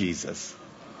about Jesus.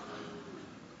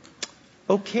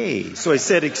 Okay. So I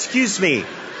said, excuse me,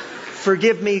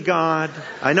 forgive me, God.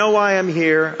 I know why I'm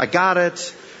here. I got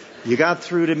it. You got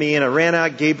through to me, and I ran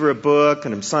out, gave her a book,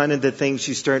 and I'm signing the things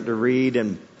she's starting to read,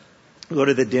 and go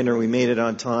to the dinner. We made it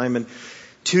on time. And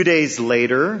 2 days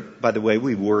later, by the way,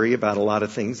 we worry about a lot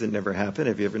of things that never happen.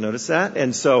 Have you ever noticed that?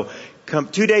 And so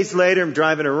 2 days later, I'm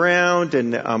driving around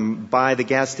and by the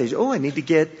gas station. Oh, I need to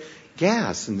get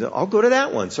gas, and I'll go to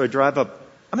that one. So I drive up.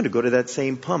 I'm going to go to that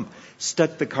same pump.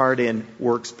 Stuck the card in,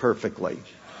 works perfectly.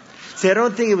 See, I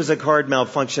don't think it was a card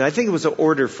malfunction. I think it was an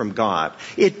order from God.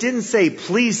 It didn't say,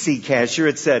 please see cashier.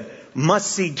 It said,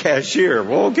 must see cashier.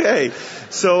 Well, okay.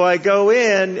 So I go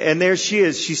in, and there she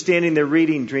is. She's standing there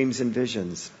reading Dreams and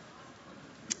Visions.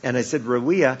 And I said,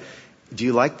 Rawiyah, do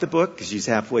you like the book? Because she's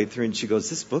halfway through, and she goes,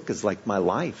 this book is like my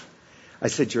life. I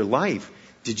said, your life?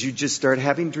 Did you just start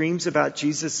having dreams about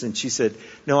Jesus? And she said,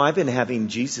 no, I've been having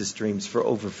Jesus dreams for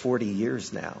over 40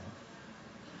 years now.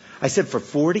 I said, for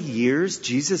 40 years,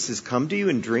 Jesus has come to you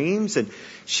in dreams? And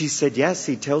she said, yes,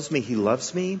 he tells me he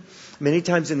loves me. Many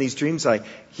times in these dreams,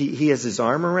 he has his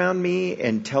arm around me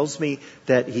and tells me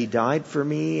that he died for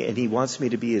me and he wants me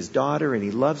to be his daughter and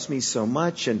he loves me so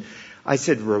much. And I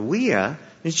said, Rawiyah,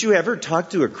 didn't you ever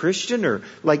talk to a Christian or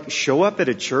show up at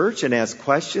a church and ask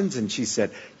questions? And she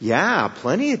said, yeah,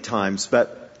 plenty of times,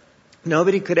 but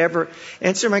nobody could ever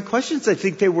answer my questions. I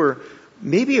think they were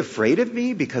maybe afraid of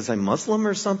me because I'm Muslim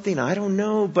or something. I don't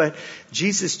know. But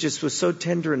Jesus just was so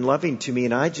tender and loving to me.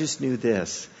 And I just knew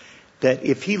this, that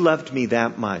if he loved me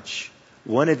that much,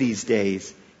 one of these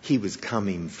days he was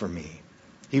coming for me.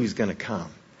 He was going to come.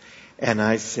 And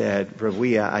I said,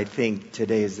 Rawiyah, I think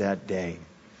today is that day.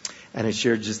 And I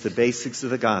shared just the basics of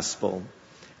the gospel.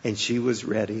 And she was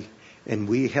ready. And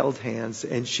we held hands,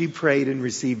 and she prayed and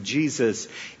received Jesus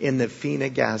in the Fina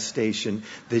gas station,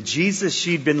 the Jesus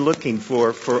she'd been looking for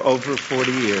over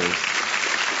 40 years.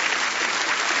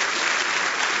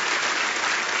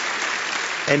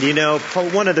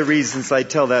 And one of the reasons I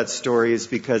tell that story is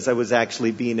because I was actually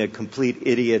being a complete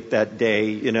idiot that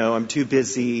day. I'm too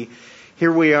busy.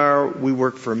 Here we are, we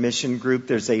work for a mission group.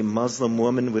 There's a Muslim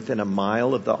woman within a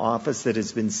mile of the office that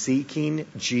has been seeking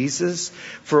Jesus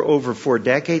for over 4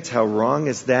 decades. How wrong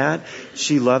is that?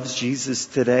 She loves Jesus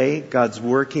today. God's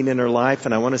working in her life.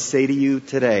 And I want to say to you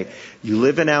today, you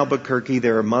live in Albuquerque,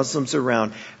 there are Muslims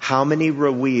around. How many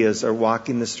Rawiyahs are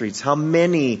walking the streets? How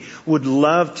many would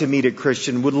love to meet a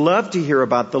Christian, would love to hear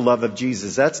about the love of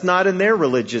Jesus? That's not in their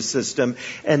religious system.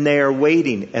 And they are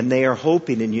waiting and they are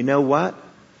hoping. And you know what?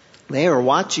 They are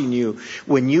watching you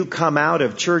when you come out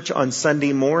of church on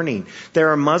Sunday morning. There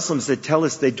are Muslims that tell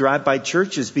us they drive by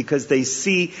churches because they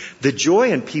see the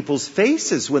joy in people's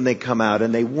faces when they come out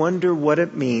and they wonder what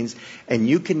it means. And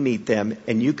you can meet them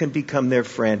and you can become their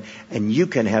friend and you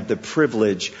can have the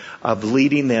privilege of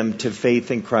leading them to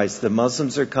faith in Christ. The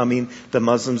Muslims are coming. The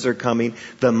Muslims are coming.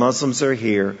 The Muslims are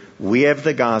here. We have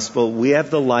the gospel. We have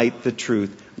the light, the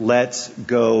truth. Let's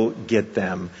go get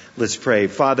them. Let's pray.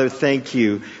 Father, thank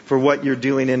you for what you're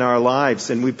doing in our lives.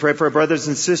 And we pray for our brothers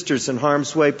and sisters in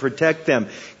harm's way. Protect them.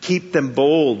 Keep them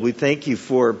bold. We thank you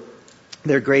for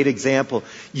their great example.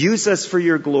 Use us for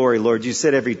your glory, Lord. You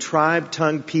said every tribe,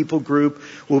 tongue, people group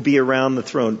will be around the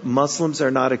throne. Muslims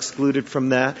are not excluded from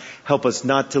that. Help us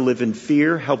not to live in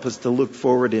fear. Help us to look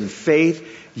forward in faith.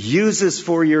 Use us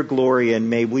for your glory, and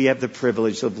may we have the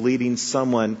privilege of leading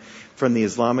someone from the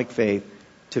Islamic faith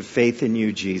to faith in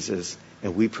you, Jesus.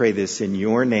 And we pray this in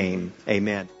your name.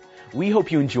 Amen. We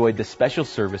hope you enjoyed this special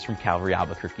service from Calvary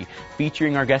Albuquerque,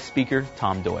 featuring our guest speaker,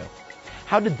 Tom Doyle.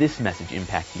 How did this message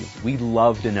impact you? We'd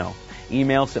love to know.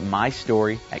 Email us at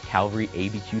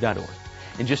mystory@calvaryabq.org.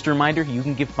 And just a reminder, you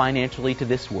can give financially to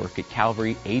this work at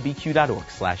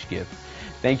calvaryabq.org/give.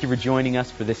 Thank you for joining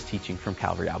us for this teaching from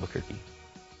Calvary Albuquerque.